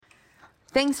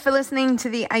Thanks for listening to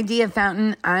the Idea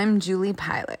Fountain. I'm Julie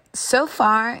Pilot. So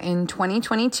far in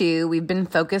 2022, we've been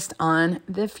focused on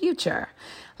the future.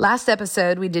 Last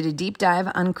episode, we did a deep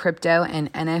dive on crypto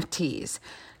and NFTs.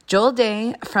 Joel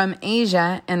Day from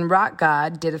Asia and Rock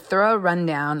God did a thorough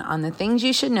rundown on the things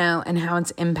you should know and how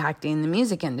it's impacting the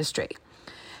music industry.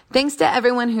 Thanks to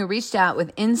everyone who reached out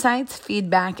with insights,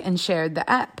 feedback, and shared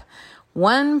the ep.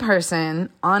 One person,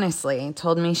 honestly,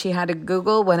 told me she had to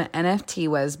Google what an NFT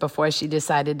was before she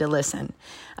decided to listen.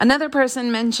 Another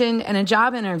person mentioned in a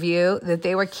job interview that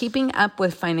they were keeping up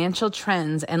with financial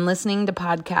trends and listening to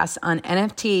podcasts on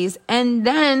NFTs, and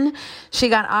then she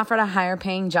got offered a higher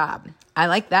paying job. I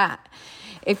like that.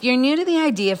 If you're new to the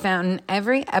Idea Fountain,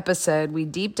 every episode we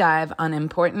deep dive on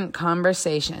important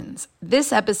conversations.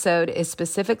 This episode is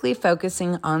specifically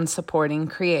focusing on supporting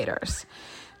creators.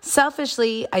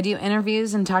 Selfishly, I do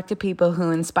interviews and talk to people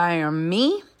who inspire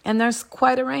me, and there's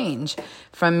quite a range,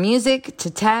 from music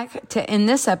to tech to, in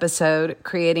this episode,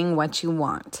 creating what you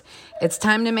want. It's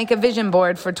time to make a vision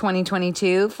board for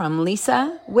 2022 from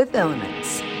Lisa with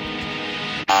Ilaments.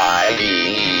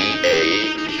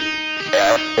 IDEAFOUNEAIN.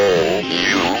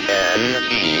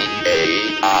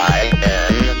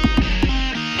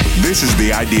 This is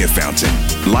the Idea Fountain,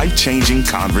 life-changing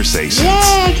conversations. Yay,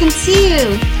 I can see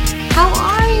you. How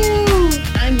are you?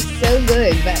 I'm so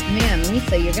good, but man,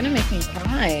 Lisa, you're going to make me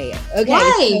cry. Okay.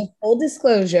 Why? So full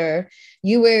disclosure,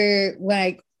 you were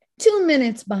like 2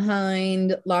 minutes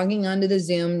behind logging onto the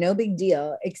Zoom. No big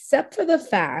deal, except for the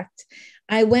fact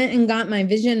I went and got my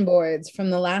vision boards from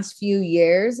the last few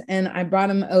years and I brought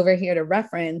them over here to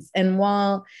reference. And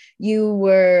while you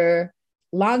were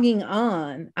logging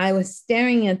on, I was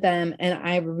staring at them and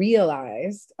I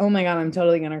realized, oh my God, I'm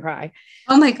totally going to cry.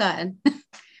 Oh my God.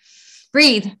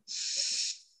 Breathe.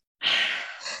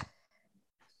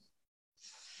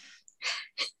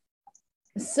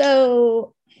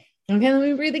 So, okay, let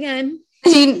me breathe again.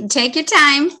 Take your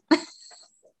time.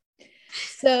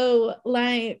 So,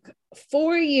 like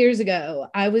 4 years ago,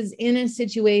 I was in a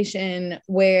situation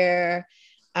where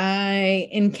I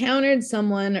encountered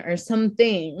someone or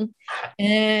something,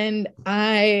 and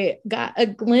I got a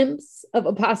glimpse of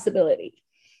a possibility.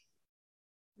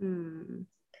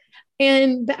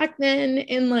 And back then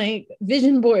in like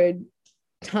vision board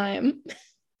time,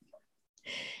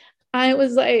 I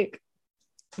was like,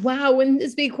 wow, wouldn't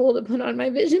this be cool to put on my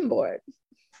vision board?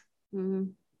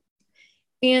 And,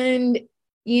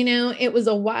 you know, it was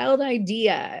a wild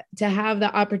idea to have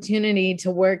the opportunity to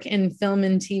work in film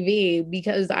and TV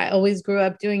because I always grew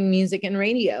up doing music and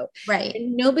radio. Right.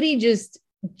 And nobody just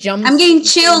jumps. I'm getting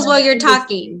chills while you're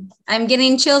talking.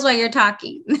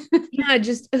 Yeah,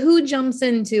 just who jumps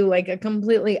into like a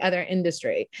completely other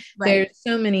industry? Right. There's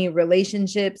so many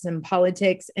relationships and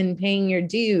politics and paying your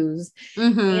dues.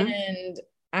 And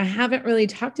I haven't really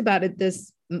talked about it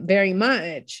this very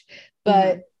much,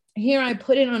 but here I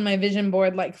put it on my vision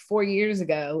board like 4 years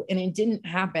ago and it didn't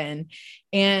happen.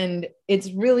 And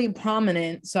it's really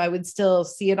prominent. So I would still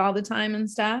see it all the time and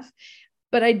stuff.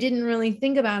 But I didn't really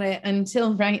think about it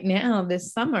until right now,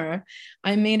 this summer.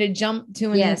 I made a jump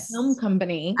to a new film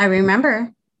company. I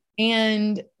remember.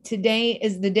 And today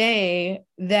is the day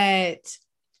that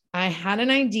I had an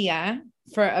idea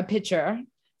for a picture,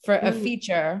 for a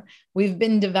feature. We've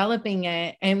been developing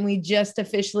it and we just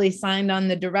officially signed on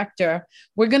the director.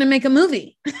 We're going to make a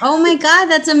movie. Oh my God,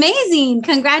 that's amazing.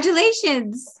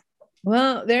 Congratulations.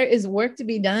 Well, there is work to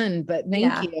be done, but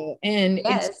thank you. And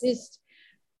it's just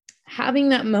having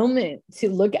that moment to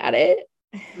look at it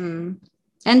and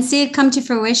see it come to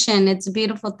fruition. It's a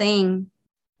beautiful thing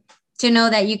to know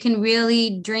that you can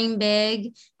really dream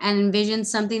big and envision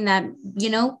something that, you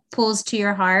know, pulls to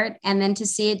your heart, and then to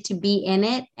see it, to be in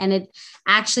it and it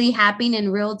actually happening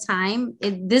in real time.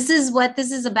 This is what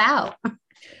this is about.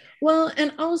 Well,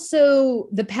 and also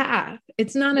the path.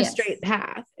 It's not a straight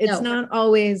path. It's not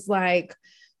always like,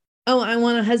 oh, I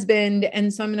want a husband,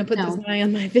 and so I'm going to put this guy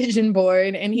on my vision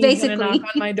board and he's going to knock on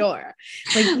my door.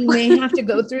 Like, you may have to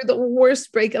go through the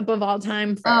worst breakup of all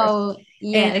time first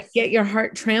and get your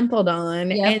heart trampled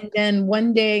on. And then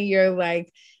one day you're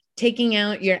like taking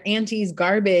out your auntie's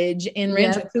garbage in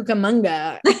Rancho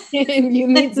Cucamonga and you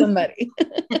meet somebody.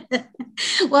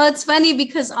 Well, it's funny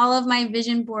because all of my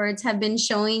vision boards have been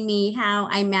showing me how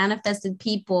I manifested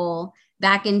people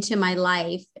back into my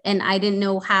life, and I didn't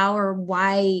know how or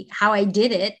why, how I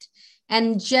did it.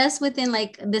 And just within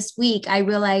like this week, I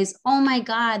realized, oh my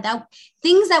God, that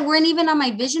things that weren't even on my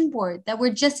vision board, that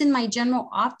were just in my general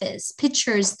office,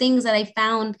 pictures, things that I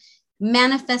found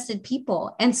manifested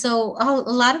people. And so a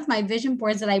lot of my vision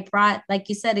boards that I brought, like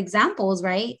you said, examples,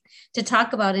 right, to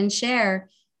talk about and share,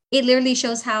 it literally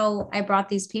shows how I brought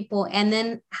these people and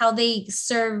then how they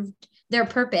served their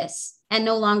purpose and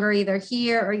no longer either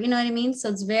here or, you know what I mean? So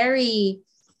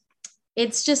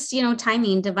it's just,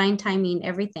 timing, divine timing,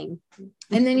 everything.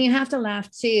 And then you have to laugh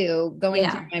too, going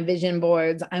through my vision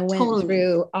boards. I went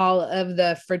through all of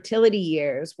the fertility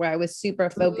years where I was super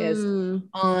focused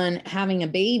on having a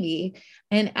baby.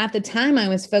 And at the time I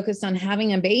was focused on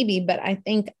having a baby, but I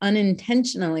think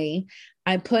unintentionally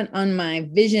I put on my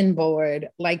vision board,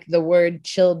 like the word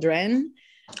children.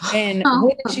 And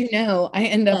wouldn't you know, I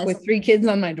end up with 3 kids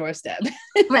on my doorstep.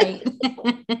 Right.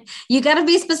 You got to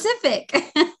be specific.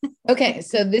 Okay,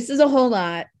 so this is a whole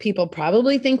lot. People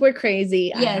probably think we're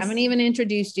crazy. Yes. I haven't even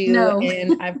introduced you,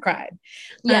 and I've cried.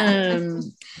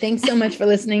 Thanks so much for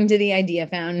listening to the Idea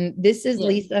Fountain. This is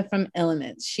Lisa from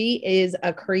Ilaments. She is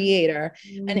a creator,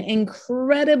 an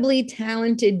incredibly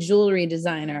talented jewelry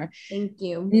designer. Thank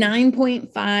you.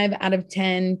 9.5 out of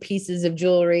 10 pieces of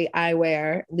jewelry I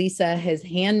wear, Lisa has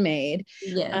handmade.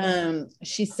 Yes.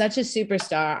 She's such a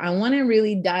superstar. I want to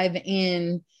really dive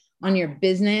in on your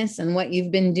business and what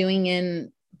you've been doing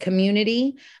in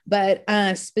community, but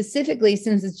specifically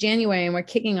since it's January and we're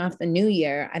kicking off the new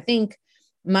year, I think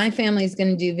my family is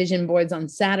going to do vision boards on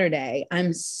Saturday.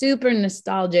 I'm super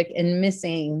nostalgic and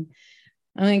missing,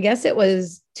 I guess it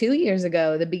was 2 years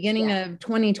ago, the beginning of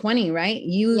 2020, right?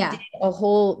 You did a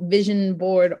whole vision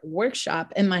board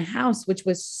workshop in my house, which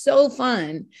was so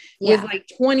fun with like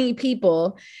 20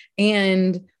 people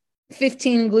and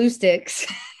 15 glue sticks.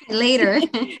 Later.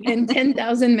 And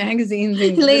 10,000 magazines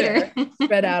and later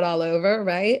spread out all over.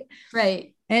 Right.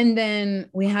 Right. And then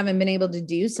we haven't been able to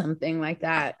do something like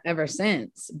that ever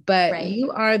since, but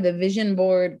you are the vision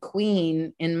board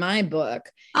queen in my book.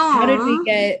 Aww.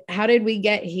 How did we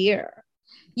get here?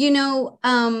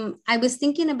 I was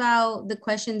thinking about the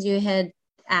questions you had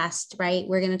asked, right?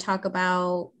 We're going to talk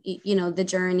about, the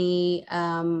journey,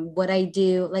 what I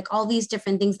do, like all these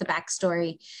different things, the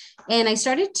backstory. And I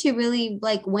started to really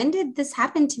like, when did this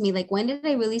happen to me? Like, when did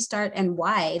I really start and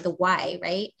why? The why,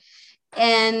 right?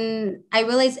 And I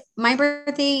realized my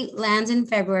birthday lands in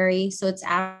February. So it's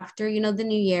after, the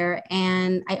new year.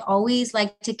 And I always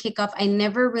like to kick off. I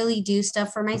never really do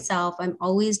stuff for myself. I'm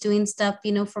always doing stuff,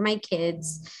 for my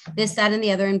kids, this, that, and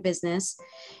the other in business.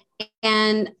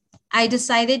 And I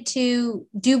decided to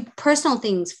do personal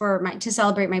things to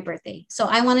celebrate my birthday. So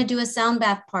I want to do a sound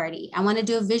bath party. I want to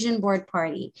do a vision board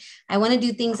party. I want to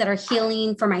do things that are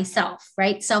healing for myself,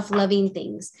 right? Self-loving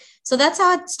things. So that's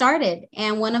how it started.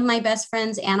 And one of my best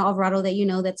friends, Anna Alvarado,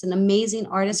 that that's an amazing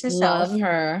artist herself. Love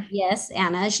her. Yes,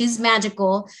 Anna. She's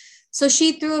magical. So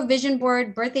she threw a vision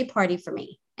board birthday party for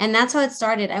me. And that's how it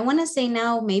started. I want to say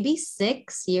now maybe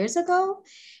 6 years ago.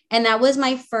 And that was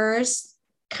my first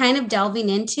kind of delving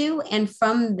into. And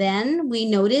from then we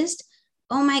noticed,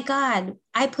 oh my God,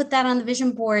 I put that on the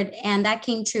vision board and that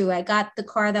came true. I got the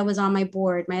car that was on my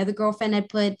board. My other girlfriend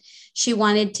had she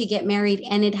wanted to get married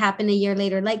and it happened a year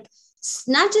later. Like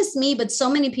not just me, but so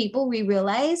many people, we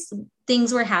realized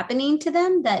things were happening to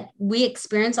them that we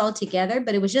experienced all together,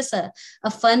 but it was just a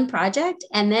fun project.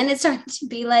 And then it started to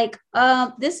be like,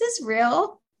 this is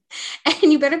real. And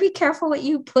you better be careful what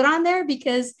you put on there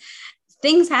because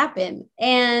things happen.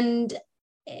 And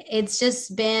it's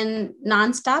just been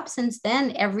nonstop since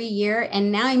then, every year.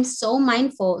 And now I'm so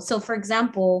mindful. So for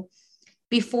example,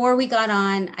 before we got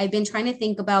on, I've been trying to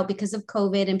think about, because of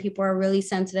COVID and people are really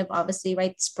sensitive, obviously,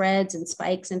 right? Spreads and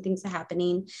spikes and things are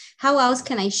happening. How else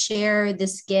can I share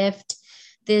this gift?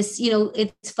 This,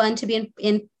 it's fun to be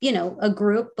in a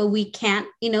group, but we can't,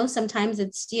 sometimes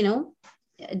it's,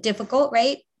 difficult,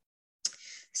 right?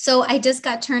 So I just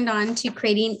got turned on to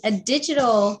creating a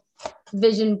digital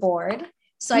vision board.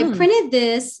 So I printed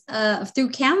this through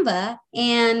Canva,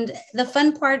 and the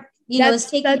fun part, that's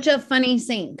such a funny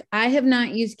sync. I have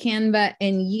not used Canva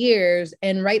in years.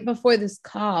 And right before this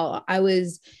call, I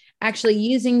was actually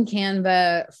using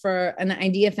Canva for an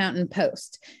Idea Fountain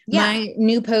post. Yeah. My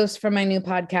new post for my new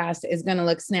podcast is going to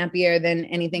look snappier than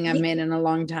anything I've made in a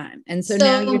long time. And so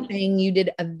now you're saying you did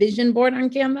a vision board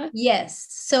on Canva? Yes.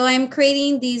 So I'm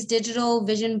creating these digital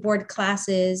vision board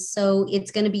classes. So it's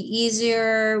going to be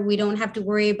easier. We don't have to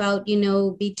worry about,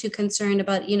 be too concerned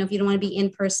about, if you don't want to be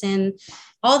in person.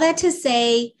 All that to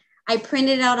say, I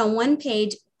printed it out on one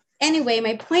page. Anyway,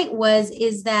 my point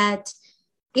is that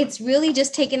it's really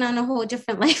just taken on a whole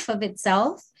different life of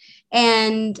itself.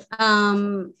 And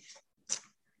I'm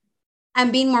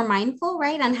being more mindful,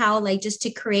 right, on how just to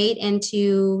create and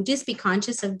to just be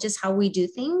conscious of just how we do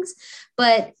things.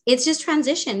 But it's just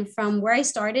transitioned from where I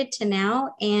started to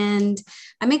now. And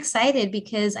I'm excited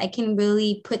because I can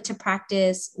really put to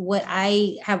practice what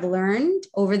I have learned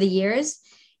over the years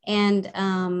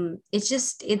And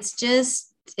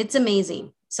it's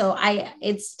amazing. So I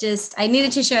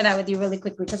needed to share that with you really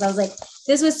quickly because I was like,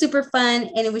 this was super fun.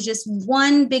 And it was just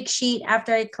one big sheet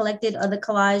after I collected the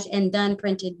collage and done,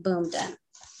 printed, boom, done.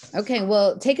 Okay,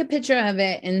 well, take a picture of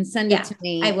it and send it to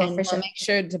me. I will, and for sure. We'll make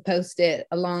sure to post it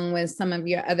along with some of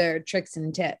your other tricks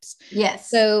and tips. Yes.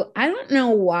 So I don't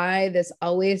know why this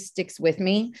always sticks with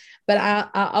me, but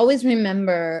I always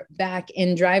remember back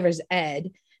in driver's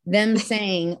ed, them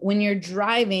saying when you're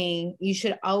driving, you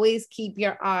should always keep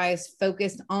your eyes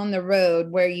focused on the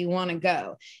road where you want to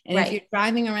go. And if you're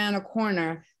driving around a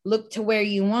corner, look to where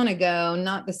you want to go,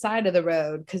 not the side of the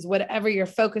road, because whatever you're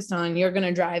focused on, you're going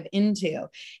to drive into.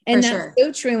 And that's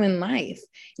so true in life.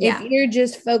 Yeah. If you're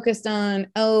just focused on,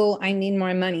 oh, I need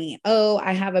more money. Oh,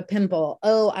 I have a pimple.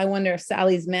 Oh, I wonder if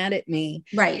Sally's mad at me.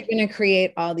 You're going to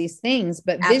create all these things.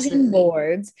 But vision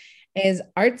boards is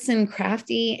arts and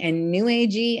crafty and new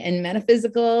agey and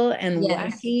metaphysical and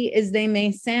wacky as they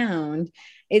may sound.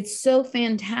 It's so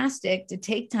fantastic to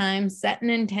take time, set an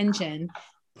intention,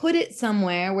 put it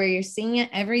somewhere where you're seeing it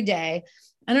every day.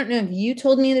 I don't know if you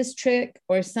told me this trick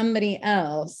or somebody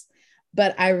else,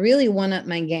 but I really won up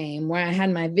my game where I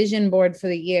had my vision board for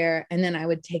the year and then I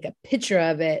would take a picture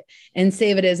of it and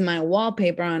save it as my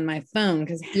wallpaper on my phone.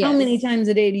 Because how many times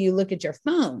a day do you look at your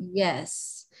phone?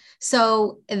 Yes.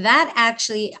 So that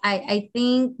actually, I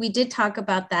think we did talk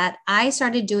about that. I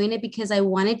started doing it because I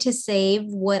wanted to save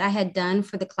what I had done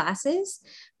for the classes,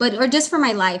 or just for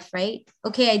my life, right?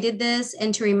 Okay, I did this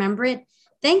and to remember it.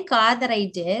 Thank God that I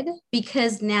did,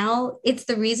 because now it's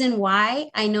the reason why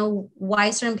I know why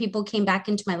certain people came back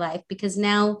into my life, because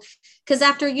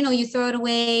after, you throw it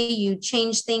away, you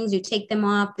change things, you take them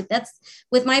off. But that's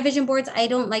with my vision boards. I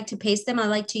don't like to paste them. I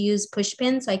like to use push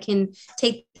pins so I can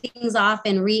take things off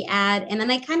and re-add. And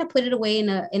then I kind of put it away in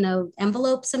a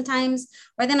envelope sometimes,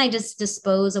 or then I just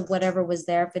dispose of whatever was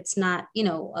there. If it's not,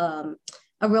 a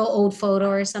real old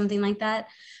photo or something like that.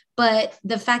 But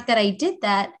the fact that I did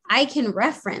that, I can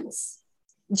reference,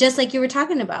 just like you were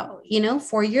talking about,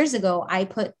 4 years ago, I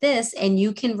put this and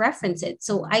you can reference it.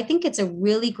 So I think it's a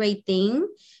really great thing,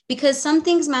 because some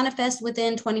things manifest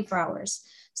within 24 hours.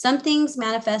 Some things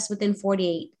manifest within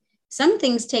 48. Some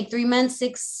things take 3 months,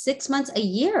 six months, a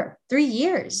year, 3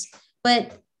 years.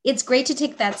 But it's great to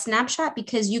take that snapshot,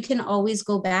 because you can always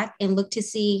go back and look to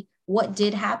see what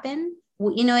did happen.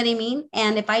 You know what I mean?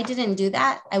 And if I didn't do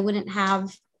that, I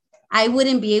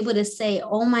wouldn't be able to say,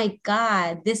 oh my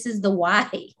God, this is the why.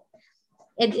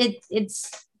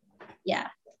 It's.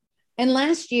 And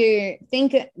last year,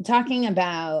 talking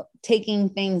about taking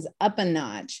things up a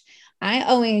notch, I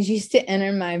always used to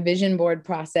enter my vision board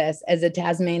process as a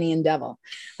Tasmanian devil.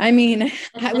 I mean,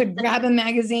 I would grab a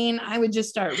magazine, I would just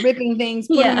start ripping things,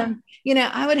 putting them,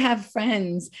 I would have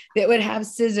friends that would have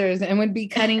scissors and would be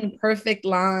cutting perfect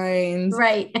lines,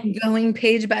 going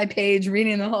page by page,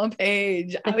 reading the whole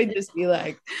page. I would just be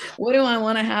like, what do I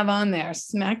want to have on there?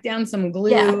 Smack down some glue.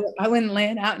 Yeah. I wouldn't lay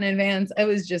it out in advance. I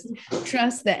was just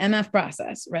trust the MF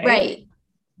process, right? Right.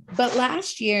 But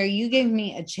last year, you gave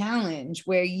me a challenge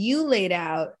where you laid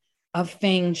out a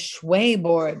feng shui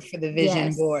board for the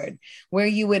vision board, where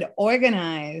you would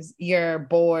organize your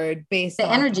board based on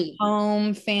energy,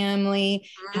 home, family,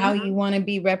 how you want to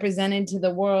be represented to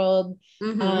the world.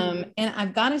 And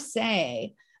I've got to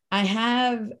say, I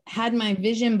have had my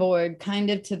vision board kind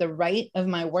of to the right of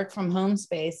my work from home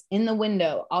space in the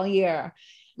window all year.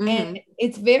 And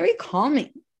it's very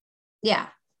calming. Yeah.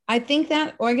 I think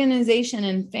that organization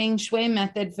and feng shui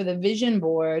method for the vision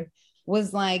board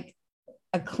was like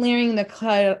a clearing the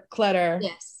clutter,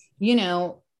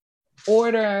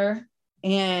 order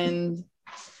and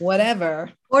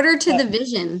whatever. Order to the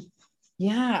vision.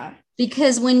 Yeah.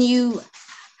 Because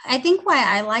I think why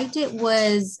I liked it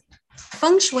was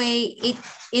feng shui,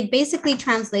 it basically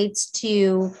translates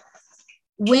to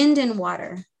wind and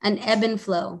water, an ebb and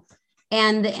flow.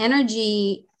 And the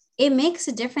energy, it makes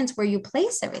a difference where you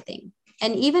place everything.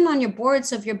 And even on your board.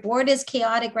 So if your board is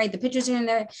chaotic, right, the pictures are in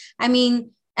there. I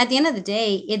mean, at the end of the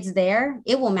day, it's there.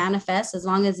 It will manifest as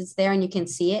long as it's there and you can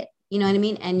see it, you know what I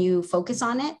mean? And you focus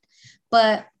on it.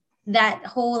 But that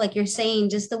whole, like you're saying,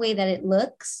 just the way that it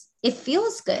looks, it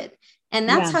feels good. And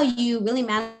that's how you really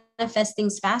manifest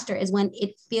things faster, is when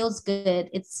it feels good.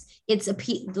 It's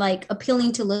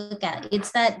appealing to look at.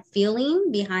 It's that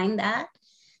feeling behind that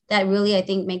really, I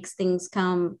think, makes things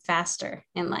come faster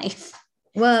in life.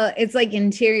 Well, it's like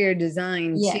interior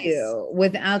design too.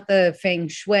 Without the feng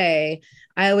shui,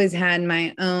 I always had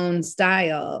my own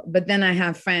style. But then I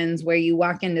have friends where you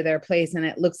walk into their place and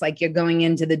it looks like you're going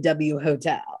into the W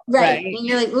Hotel. Right. And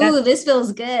you're like, ooh, this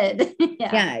feels good.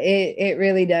 Yeah, it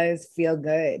really does feel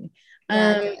good.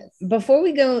 Yeah, it does. Before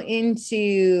we go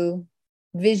into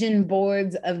vision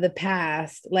boards of the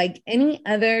past, like any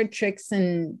other tricks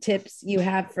and tips you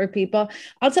have for people?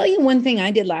 I'll tell you one thing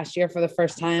I did last year for the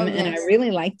first time, Oh, and I yes.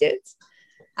 really liked it.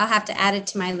 I'll have to add it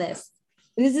to my list.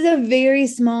 This is a very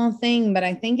small thing, but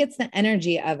I think it's the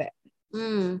energy of it.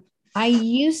 Mm. I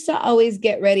used to always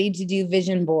get ready to do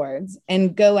vision boards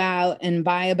and go out and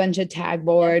buy a bunch of tag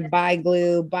board, buy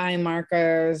glue, buy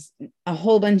markers, a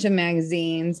whole bunch of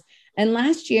magazines. And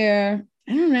last year,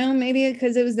 I don't know, maybe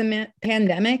because it was the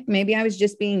pandemic, maybe I was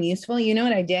just being useful. You know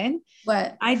what I did?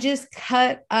 What? I just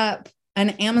cut up an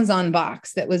Amazon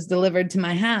box that was delivered to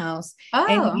my house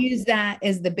and Oh. used that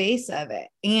as the base of it.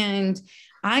 And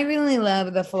I really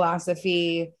love the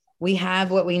philosophy, we have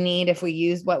what we need if we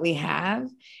use what we have.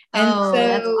 And Oh,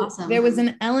 that's so awesome. there was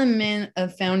an element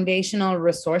of foundational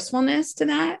resourcefulness to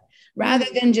that, rather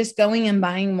Mm. than just going and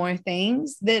buying more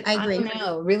things that I I agree. don't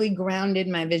know, really grounded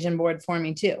my vision board for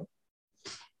me too.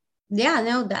 Yeah,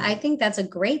 no, I think that's a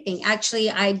great thing.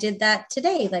 Actually, I did that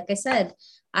today. Like I said,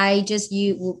 I just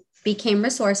you became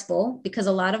resourceful because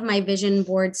a lot of my vision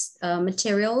boards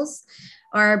materials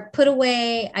are put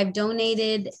away. I've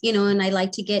donated, and I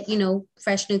like to get,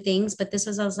 fresh new things. But this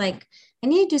was, I was like, I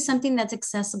need to do something that's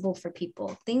accessible for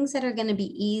people, things that are going to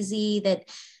be easy, that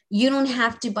you don't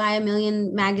have to buy a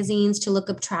million magazines to look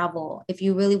up travel if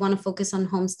you really want to focus on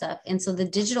home stuff. And so the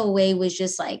digital way was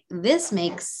just like, this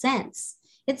makes sense.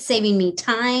 It's saving me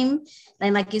time.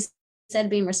 And like you said,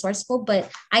 being resourceful, but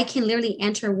I can literally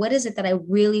enter what is it that I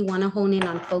really want to hone in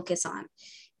on, focus on.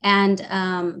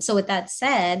 And so with that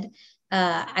said,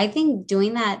 I think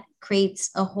doing that creates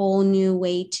a whole new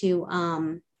way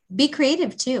to be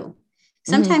creative too.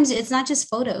 Sometimes it's not just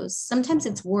photos. Sometimes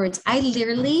it's words. I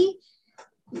literally,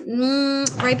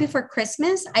 right before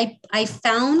Christmas, I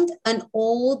found an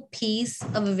old piece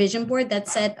of a vision board that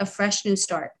said a fresh new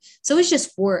start. So it was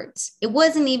just words. It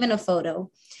wasn't even a photo.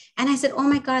 And I said, oh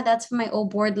my God, that's from my old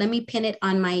board. Let me pin it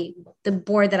on the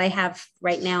board that I have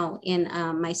right now in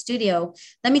my studio.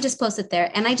 Let me just post it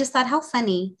there. And I just thought, how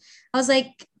funny. I was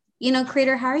like,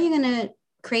 creator, how are you going to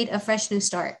create a fresh new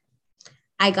start?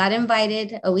 I got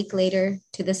invited a week later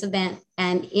to this event.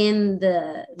 And in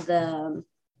the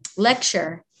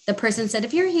lecture, the person said,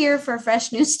 if you're here for a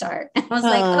fresh new start, I was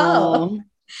like, oh,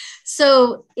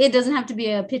 so it doesn't have to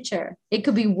be a picture. It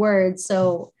could be words.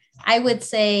 So I would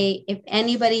say if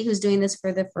anybody who's doing this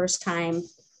for the first time,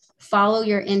 follow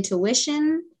your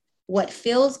intuition, what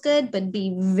feels good, but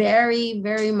be very,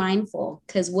 very mindful,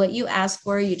 because what you ask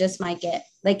for, you just might get.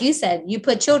 Like you said, you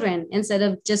put children instead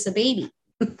of just a baby.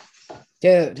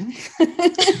 Dude.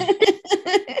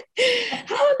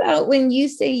 How about when you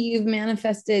say you've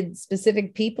manifested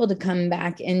specific people to come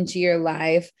back into your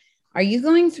life? Are you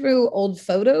going through old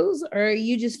photos, or are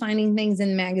you just finding things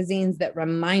in magazines that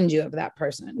remind you of that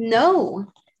person?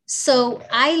 No. So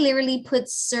I literally put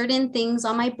certain things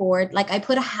on my board. Like I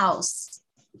put a house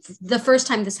the first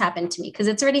time this happened to me, because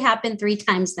it's already happened 3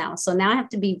 times now. So now I have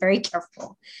to be very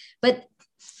careful. But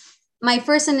my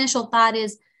first initial thought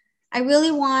is, I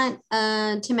really want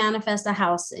to manifest a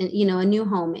house, a new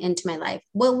home into my life.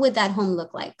 What would that home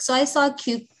look like? So I saw a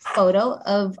cute photo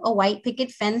of a white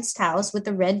picket fenced house with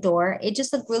a red door. It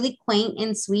just looked really quaint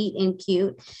and sweet and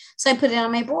cute. So I put it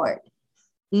on my board.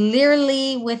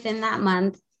 Literally within that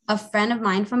month, a friend of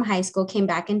mine from high school came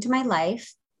back into my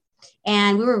life.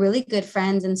 And we were really good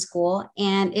friends in school.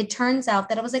 And it turns out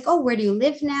that I was like, oh, where do you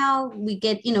live now? We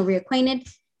get,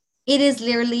 reacquainted. It is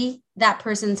literally that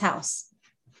person's house,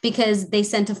 because they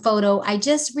sent a photo. I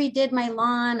just redid my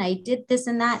lawn. I did this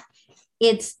and that.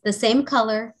 It's the same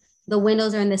color. The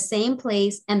windows are in the same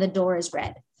place and the door is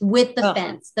red with the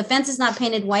fence. The fence is not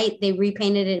painted white. They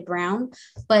repainted it brown,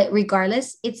 but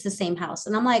regardless, it's the same house.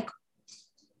 And I'm like,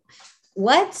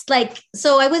 what? Like,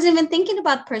 so I wasn't even thinking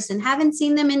about the person. Haven't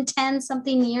seen them in 10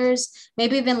 something years,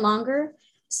 maybe even longer.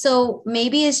 So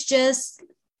maybe it's just,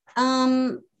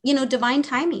 divine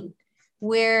timing,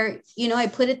 where, I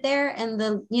put it there and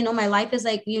my life is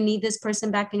like, you need this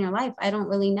person back in your life. I don't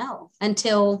really know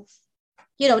until,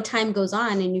 time goes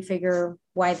on and you figure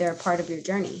why they're a part of your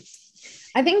journey.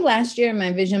 I think last year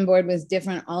my vision board was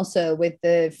different also with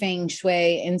the feng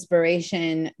shui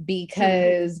inspiration,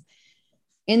 because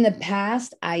in the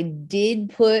past, I did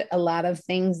put a lot of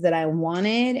things that I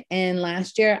wanted. And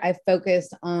last year I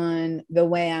focused on the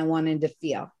way I wanted to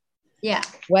feel. Yeah.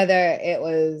 Whether it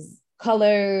was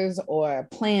colors or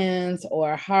plants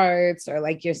or hearts, or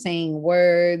like you're saying,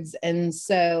 words. And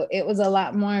so it was a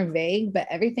lot more vague, but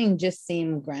everything just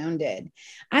seemed grounded.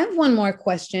 I have one more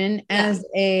question. As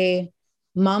a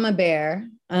mama bear,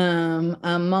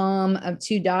 a mom of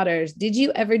two daughters. Did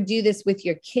you ever do this with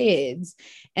your kids?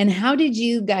 And how did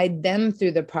you guide them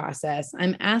through the process?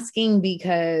 I'm asking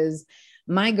because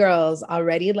my girls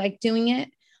already like doing it,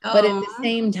 but at the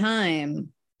same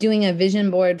time, doing a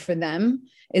vision board for them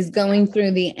is going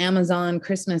through the Amazon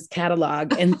Christmas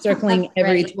catalog and circling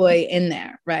every toy in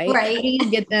there, right? How do you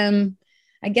get them?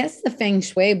 I guess the feng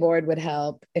shui board would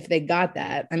help if they got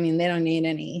that. I mean, they don't need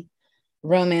any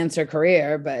romance or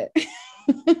career, but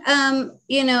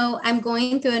I'm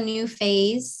going through a new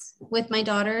phase with my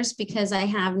daughters because I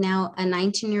have now a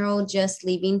 19-year-old just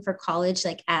leaving for college,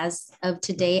 like as of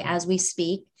today, as we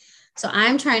speak. So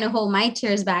I'm trying to hold my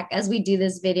tears back as we do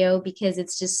this video because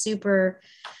it's just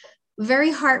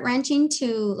very heart-wrenching to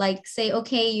like say,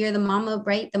 okay, you're the mama,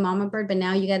 right? The mama bird, but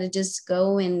now you got to just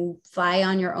go and fly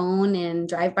on your own and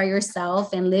drive by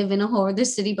yourself and live in a whole other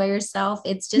city by yourself.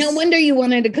 It's just no wonder you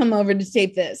wanted to come over to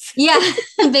tape this. Yeah,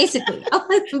 basically.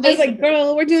 I was like,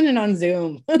 girl, we're doing it on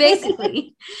Zoom.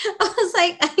 Basically. I was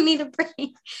like, I need a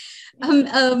break.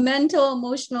 A mental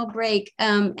emotional break.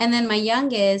 And then my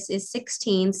youngest is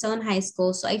 16, still in high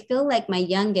school. So I feel like my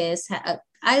youngest,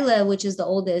 Isla, which is the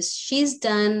oldest, she's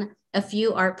done a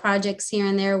few art projects here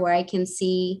and there where I can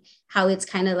see how it's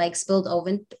kind of like spilled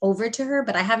over to her,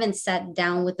 but I haven't sat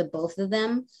down with the both of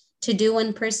them to do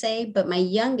one per se. But my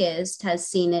youngest has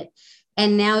seen it,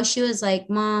 and now she was like,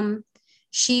 Mom,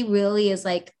 she really is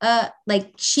like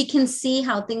she can see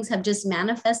how things have just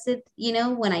manifested,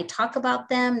 when I talk about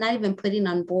them, not even putting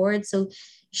on board. So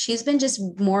she's been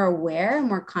just more aware,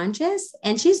 more conscious,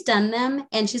 and she's done them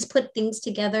and she's put things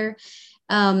together.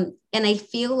 And I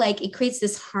feel like it creates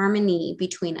this harmony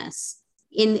between us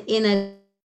in a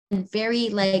very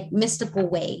like mystical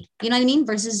way, you know what I mean?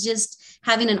 Versus just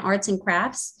having an arts and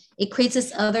crafts. It creates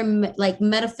this other like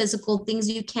metaphysical things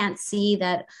you can't see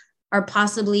that are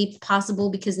possibly possible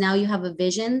because now you have a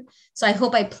vision. So I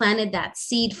hope I planted that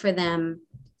seed for them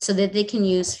so that they can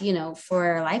use,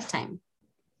 for a lifetime.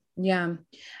 Yeah.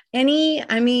 We're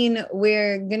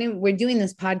doing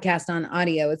this podcast on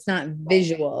audio. It's not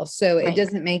visual. So it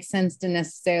doesn't make sense to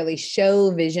necessarily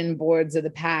show vision boards of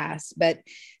the past, but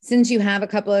since you have a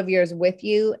couple of years with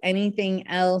you, anything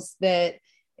else that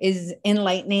is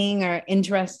enlightening or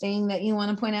interesting that you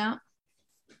want to point out?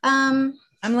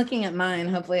 I'm looking at mine.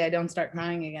 Hopefully I don't start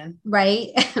crying again. Right.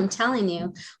 I'm telling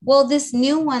you. Well, this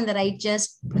new one that I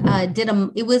just did,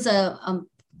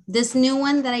 this new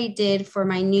one that I did for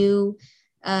my new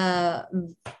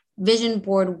vision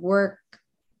board work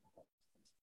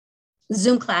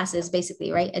Zoom classes,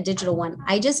 basically, right? A digital one.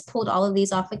 I just pulled all of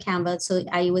these off of Canva. So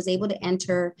I was able to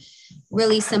enter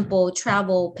really simple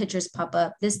travel pictures pop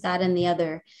up, this, that, and the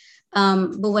other.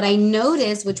 But what I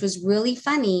noticed, which was really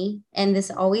funny, and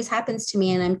this always happens to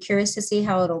me, and I'm curious to see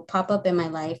how it'll pop up in my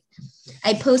life.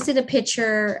 I posted a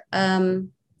picture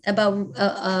about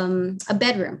a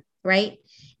bedroom, right?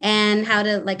 And how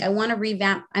to, like, I want to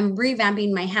I'm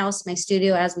revamping my house, my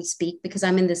studio as we speak, because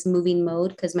I'm in this moving mode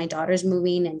because my daughter's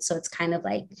moving. And so it's kind of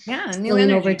like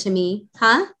spilling over to me.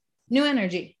 New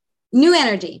energy.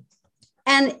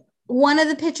 And one of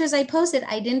the pictures I posted,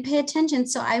 I didn't pay attention.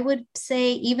 So I would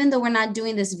say, even though we're not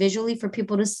doing this visually for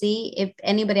people to see, if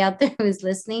anybody out there who is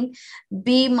listening,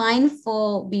 be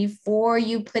mindful before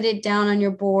you put it down on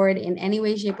your board in any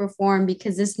way, shape, or form,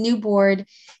 because this new board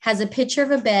has a picture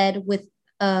of a bed with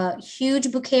a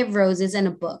huge bouquet of roses and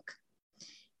a book.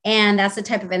 And that's the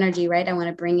type of energy, right, I want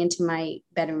to bring into my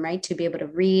bedroom, right, to be able to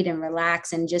read and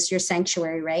relax and just your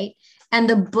sanctuary, right? And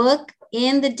the book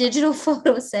in the digital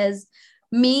photo says,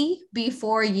 me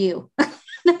before you.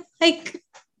 Like,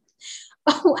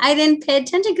 oh, I didn't pay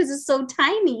attention because it's so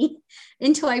tiny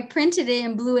until I printed it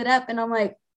and blew it up. And I'm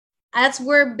like, that's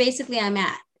where basically I'm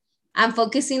at. I'm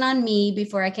focusing on me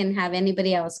before I can have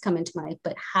anybody else come into my life.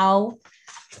 But how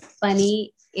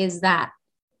funny is that?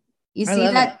 You see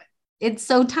that? It's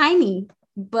so tiny,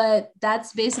 but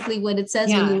that's basically what it says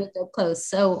when you look up close.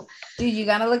 So, dude, you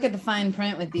got to look at the fine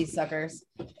print with these suckers.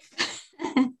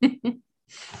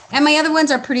 And my other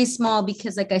ones are pretty small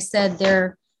because, like I said,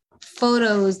 they're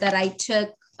photos that I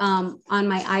took on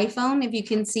my iPhone, if you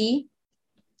can see.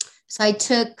 So I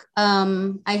took,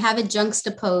 I have it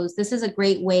juxtaposed. This is a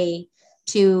great way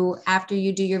to, after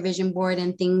you do your vision board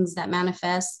and things that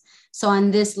manifest. So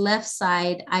on this left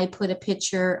side, I put a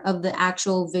picture of the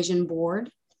actual vision board,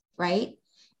 right?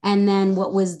 And then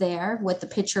what was there, what the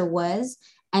picture was,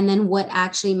 and then what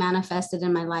actually manifested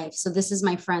in my life. So this is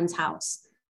my friend's house.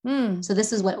 So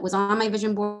this is what was on my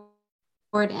vision board,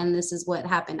 and this is what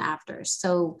happened after.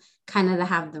 So kind of to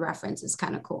have the reference is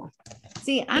kind of cool.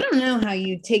 See, I don't know how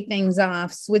you take things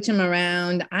off, switch them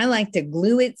around. I like to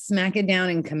glue it, smack it down,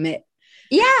 and commit.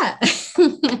 Yeah.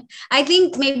 I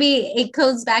think maybe it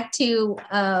goes back to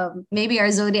maybe our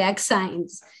zodiac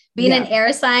signs. Being an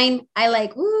air sign, I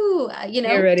like,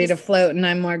 you're ready to float and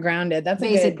I'm more grounded. That's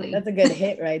a good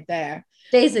hit right there.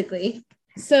 Basically.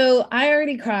 So I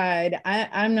already cried.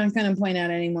 I'm not going to point out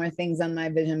any more things on my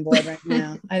vision board right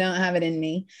now. I don't have it in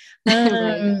me.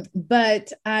 Right.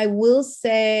 But I will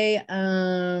say,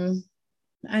 I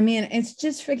mean, it's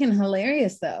just freaking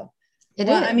hilarious though. It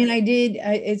is. I mean,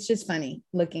 it's just funny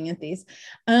looking at these.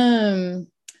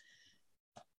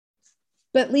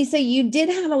 But Lisa, you did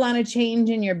have a lot of change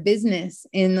in your business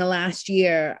in the last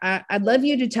year. I'd love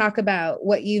you to talk about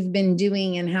what you've been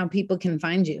doing and how people can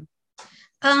find you.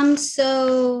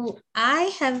 So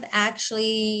I have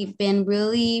actually been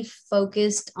really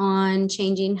focused on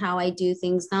changing how I do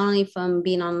things, not only from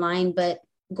being online, but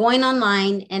going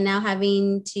online and now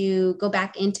having to go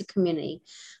back into community,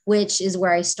 which is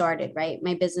where I started, right?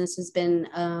 My business has been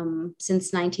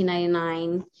since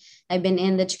 1999. I've been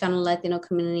in the Chicano Latino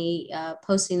community,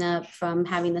 posting up from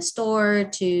having a store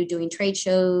to doing trade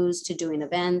shows to doing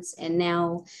events, and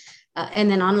now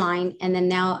and then online. And then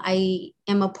now I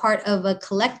am a part of a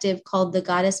collective called the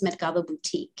Goddess Mercado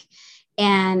Boutique.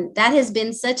 And that has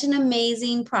been such an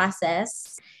amazing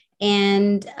process.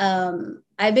 And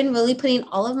I've been really putting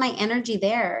all of my energy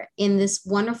there in this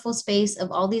wonderful space of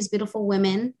all these beautiful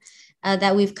women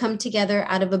that we've come together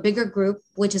out of a bigger group,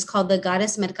 which is called the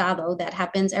Goddess Mercado, that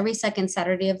happens every second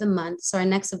Saturday of the month. So our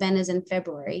next event is in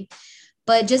February.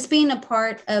 But just being a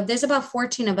part of, there's about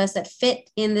 14 of us that fit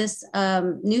in this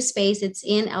new space. It's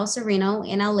in El Sereno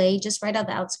in LA, just right at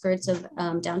the outskirts of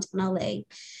downtown LA.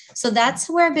 So that's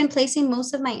where I've been placing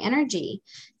most of my energy,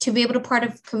 to be able to part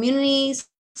of communities.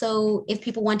 So if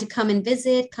people want to come and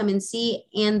visit, come and see.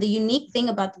 And the unique thing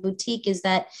about the boutique is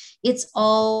that it's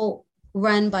all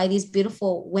run by these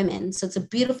beautiful women. So it's a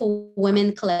beautiful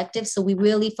women collective. So we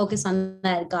really focus on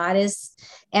that goddess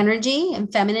energy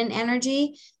and feminine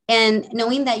energy, and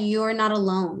knowing that you're not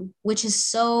alone, which is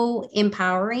so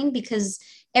empowering, because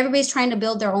everybody's trying to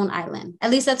build their own island.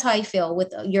 At least that's how I feel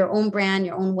with your own brand,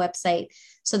 your own website.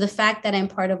 So the fact that I'm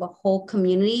part of a whole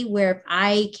community where if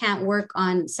I can't work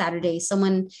on Saturday,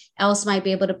 someone else might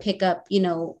be able to pick up,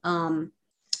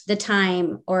 the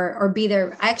time or be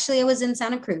there. Actually, I was in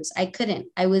Santa Cruz.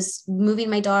 I was moving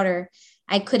my daughter.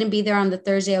 I couldn't be there on the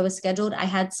Thursday I was scheduled. I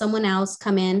had someone else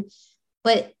come in,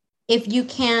 but if you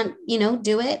can't,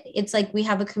 do it, it's like we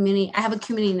have a community. I have a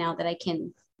community now that I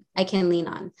can lean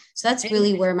on. So that's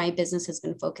really where my business has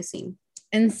been focusing.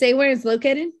 And say where it's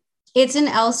located? It's in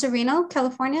El Sereno,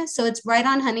 California. So it's right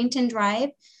on Huntington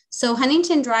Drive. So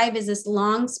Huntington Drive is this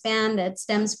long span that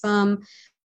stems from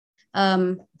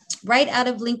right out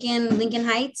of Lincoln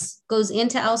Heights, goes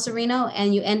into El Sereno,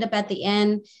 and you end up at the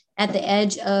end, at the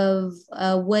edge of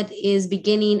what is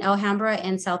beginning Alhambra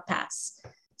and South Pass.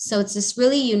 So it's this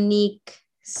really unique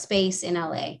space in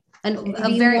LA,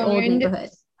 a very old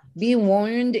neighborhood. Be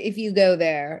warned, if you go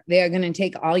there, they are going to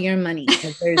take all your money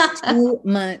because there's too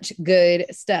much good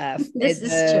stuff. This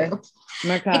is true.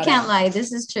 Mercado. I can't lie.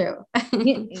 This is true.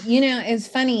 It's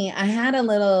funny. I had a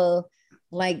little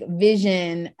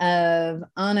vision of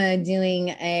Anna doing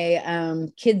a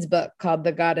kids book called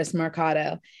The Goddess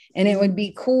Mercado. And it would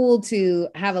be cool to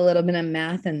have a little bit of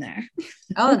math in there.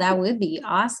 Oh, that would be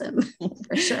awesome.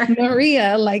 For sure.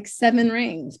 Maria likes 7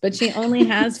 rings, but she only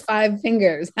has 5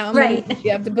 fingers. How many does she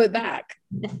have to put back?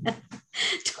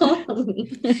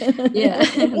 Totally. Yeah,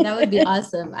 that would be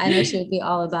awesome. I know she would be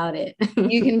all about it.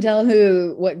 You can tell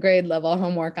what grade level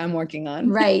homework I'm working on.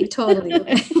 Right.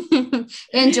 Totally.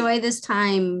 Enjoy this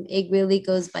time. It really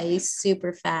goes by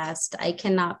super fast. I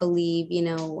cannot believe,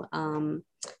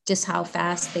 just how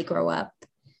fast they grow up.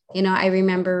 I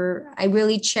remember I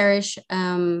really cherish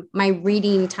my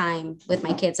reading time with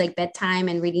my kids, like bedtime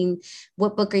and reading.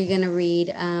 What book are you going to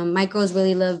read? My girls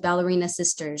really love Ballerina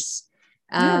Sisters.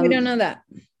 No, we don't know that.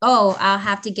 Oh, I'll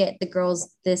have to get the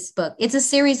girls this book. It's a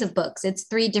series of books. It's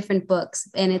 3 different books,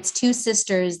 and it's 2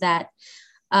 sisters that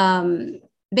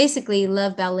basically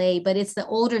love ballet, but it's the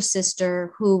older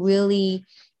sister who really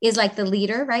is like the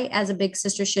leader, right? As a big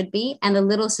sister should be. And the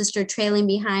little sister trailing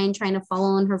behind, trying to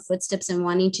follow in her footsteps and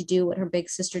wanting to do what her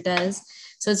big sister does.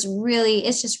 So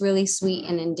it's just really sweet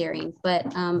and endearing. But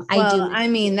I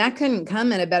mean, that couldn't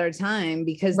come at a better time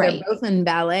because they're both in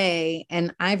ballet,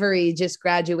 and Ivory just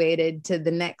graduated to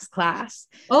the next class.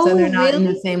 Oh, so they're not in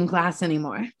the same class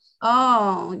anymore.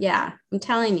 Oh, yeah. I'm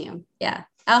telling you. Yeah.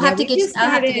 I'll have to get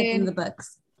them the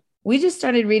books. We just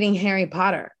started reading Harry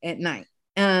Potter at night.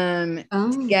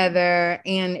 together.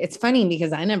 And it's funny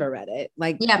because I never read it.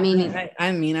 Like, yeah, me neither.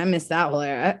 I missed that whole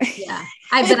era. Yeah.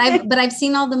 I've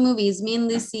seen all the movies. Me and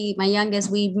Lucy, my youngest,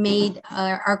 we made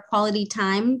our quality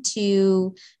time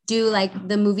to do like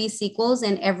the movie sequels,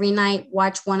 and every night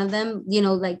watch one of them,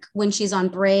 like when she's on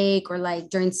break or like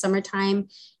during summertime.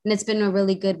 And it's been a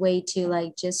really good way to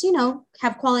like, just,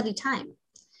 have quality time.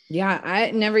 Yeah,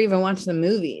 I never even watched the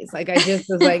movies. Like I just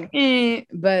was like,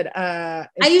 but I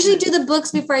usually do the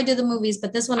books before I do the movies,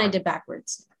 but this one I did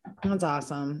backwards. That's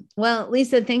awesome. Well,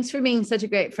 Lisa, thanks for being such a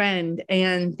great friend,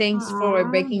 and thanks for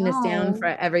breaking this down for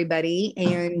everybody.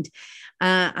 And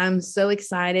I'm so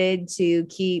excited to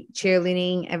keep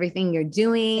cheerleading everything you're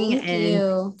doing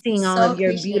seeing all of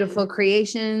your beautiful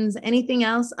creations. Anything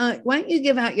else? Why don't you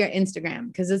give out your Instagram?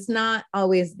 Because it's not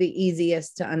always the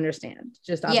easiest to understand.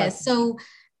 Yes. So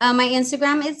my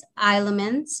Instagram is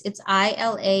Ilaments. It's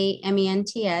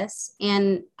Ilaments.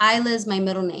 And Isla is my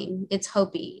middle name. It's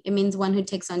Hopi. It means one who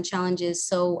takes on challenges.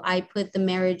 So I put the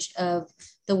marriage of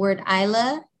the word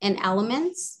Isla and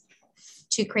elements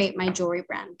to create my jewelry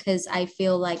brand, because I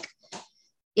feel like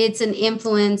it's an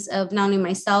influence of not only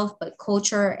myself, but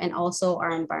culture and also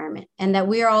our environment, and that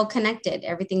we are all connected.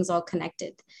 Everything's all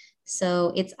connected.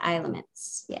 So it's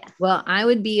Ilaments. Yeah. Well, I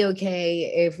would be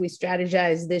okay if we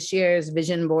strategize this year's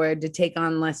vision board to take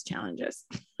on less challenges.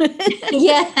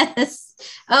 Yes.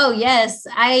 Oh, yes.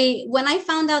 When I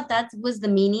found out that was the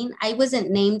meaning, I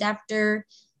wasn't named after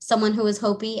someone who was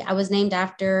Hopi. I was named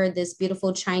after this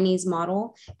beautiful Chinese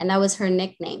model, and that was her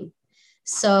nickname.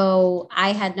 So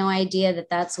I had no idea that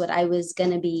that's what I was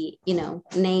going to be,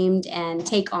 named and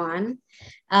take on.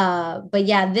 But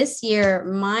yeah, this year,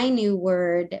 my new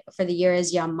word for the year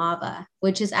is Yamava,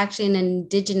 which is actually an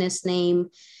indigenous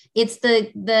name. It's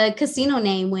the casino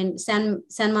name. When San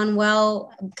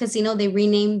Manuel Casino, they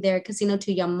renamed their casino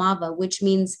to Yamava, which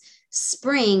means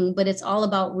spring, but it's all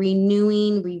about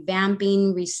renewing,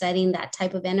 revamping, resetting, that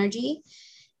type of energy.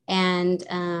 And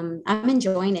I'm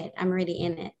enjoying it. I'm already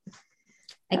in it.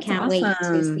 That's I can't wait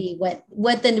to see what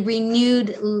the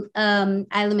renewed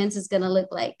Ilaments is going to look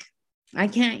like. I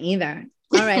can't either.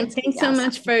 All right. Thanks so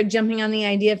much for jumping on the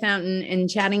Idea Fountain and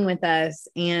chatting with us.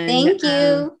 And thank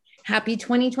you. Happy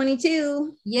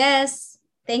 2022. Yes.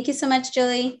 Thank you so much,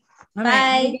 Julie. All bye.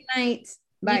 Right. Good night.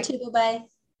 Bye. You too. Bye-bye.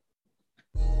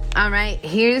 All right,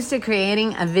 here's to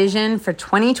creating a vision for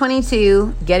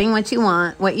 2022, getting what you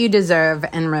want, what you deserve,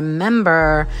 and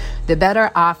remember, the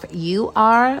better off you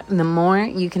are, the more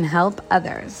you can help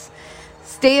others.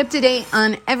 Stay up to date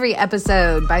on every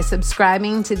episode by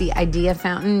subscribing to the Idea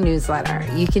Fountain newsletter.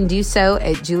 You can do so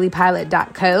at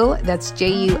juliepilot.co. That's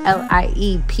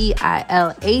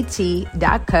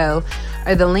JULIEPILAT.co,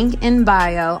 or the link in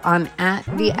bio on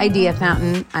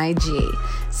 @the-Idea-Fountain IG.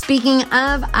 Speaking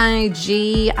of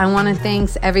IG, I want to thank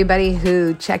everybody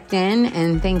who checked in,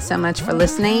 and thanks so much for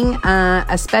listening.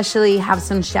 Especially have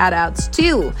some shout outs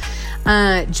to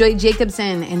Joy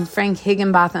Jacobson and Frank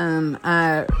Higginbotham,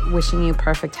 wishing you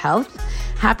perfect health.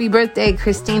 Happy birthday,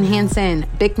 Christine Hansen,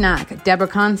 Bick Knock, Deborah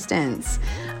Constance.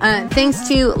 Thanks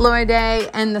to Laura Day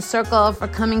and the Circle for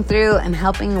coming through and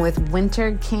helping with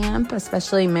winter camp,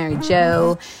 especially Mary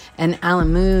Jo and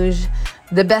Alamouge.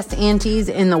 The best aunties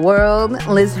in the world,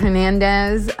 Liz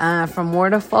Hernandez from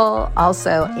Waterfall,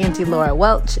 also Auntie Laura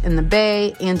Welch in the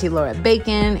Bay, Auntie Laura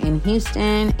Bacon in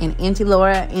Houston, and Auntie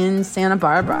Laura in Santa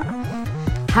Barbara.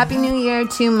 Happy New Year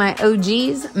to my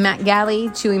OGs, Matt Galley,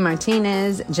 Chewy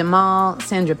Martinez, Jamal,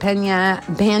 Sandra Pena,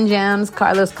 Banjams,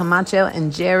 Carlos Camacho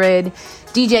and Jared,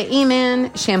 DJ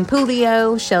Eman,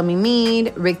 Shampulio, Shelby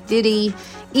Mead, Rick Diddy,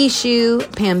 Ishu,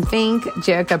 Pam Fink,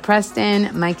 Jerica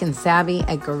Preston, Mike and Savvy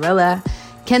at Gorilla,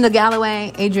 Kendall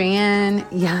Galloway, Adrienne,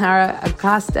 Yara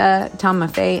Acosta, Tom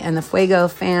Maffei, and the Fuego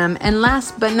fam. And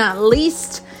last but not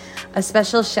least, a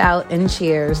special shout and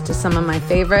cheers to some of my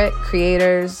favorite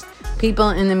creators, people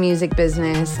in the music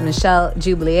business: Michelle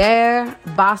Jublier,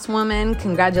 Boss Woman,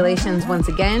 congratulations once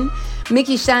again,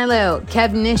 Mickey Shiloh,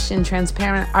 Kev Nish in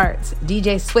Transparent Arts,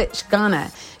 DJ Switch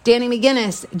Ghana, Danny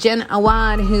McGinnis, Jen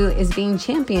Awad, who is being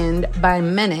championed by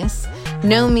Menace,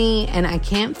 Know Me, and I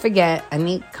can't forget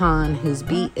Anik Khan, whose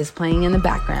beat is playing in the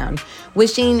background.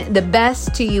 Wishing the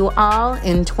best to you all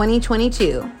in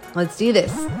 2022. Let's do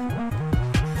this.